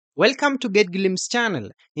Welcome to Get Glimpse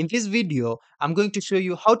channel. In this video, I'm going to show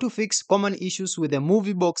you how to fix common issues with the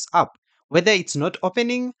MovieBox app, whether it's not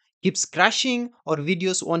opening, keeps crashing, or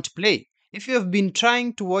videos won't play. If you have been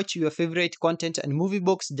trying to watch your favorite content and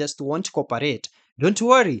MovieBox just won't cooperate, don't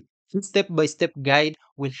worry. This step-by-step guide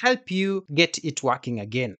will help you get it working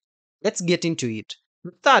again. Let's get into it.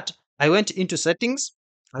 To start, I went into settings.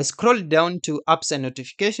 I scrolled down to apps and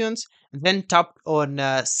notifications, then tapped on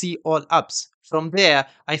see all apps. From there,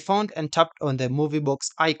 I found and tapped on the movie box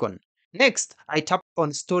icon. Next, I tapped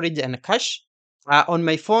on storage and cache. On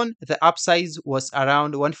my phone, the app size was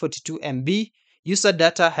around 142 MB. User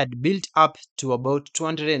data had built up to about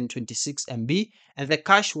 226 MB, and the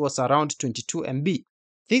cache was around 22 MB.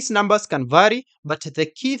 These numbers can vary, but the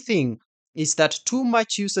key thing is that too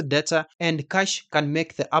much user data and cache can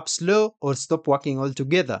make the app slow or stop working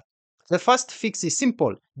altogether. The first fix is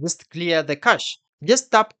simple, just clear the cache.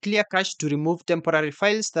 Just tap clear cache to remove temporary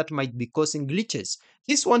files that might be causing glitches.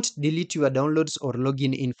 This won't delete your downloads or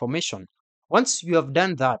login information. Once you have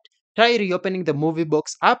done that, try reopening the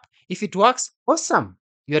MovieBox app. If it works, awesome,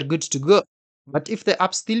 you are good to go. But if the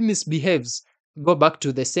app still misbehaves, go back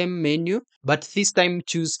to the same menu, but this time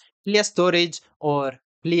choose clear storage or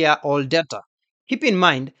clear all data. Keep in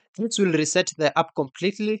mind, this will reset the app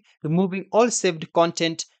completely, removing all saved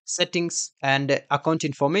content, settings, and account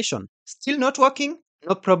information. Still not working?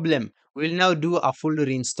 No problem. We'll now do a full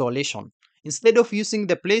reinstallation. Instead of using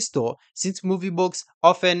the Play Store, since MovieBox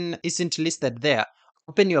often isn't listed there,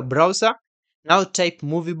 open your browser. Now type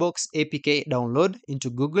MovieBox APK download into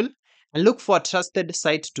Google and look for a trusted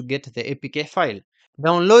site to get the APK file.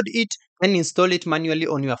 Download it and install it manually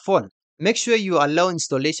on your phone. Make sure you allow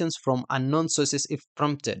installations from unknown sources if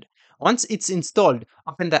prompted. Once it's installed,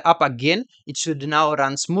 open the app again. It should now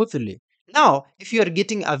run smoothly. Now, if you are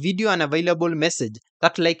getting a video unavailable message,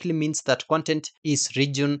 that likely means that content is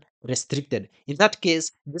region restricted. In that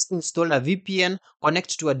case, just install a VPN,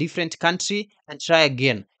 connect to a different country, and try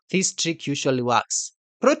again. This trick usually works.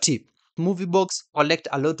 Pro tip: MovieBox collect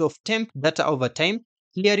a lot of temp data over time.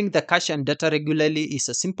 Clearing the cache and data regularly is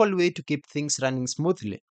a simple way to keep things running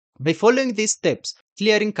smoothly. By following these steps,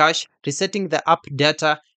 clearing cache, resetting the app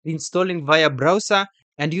data, installing via browser,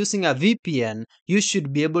 and using a VPN, you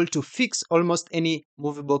should be able to fix almost any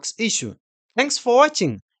MovieBox issue. Thanks for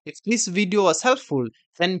watching. If this video was helpful,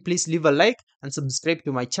 then please leave a like and subscribe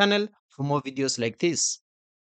to my channel for more videos like this.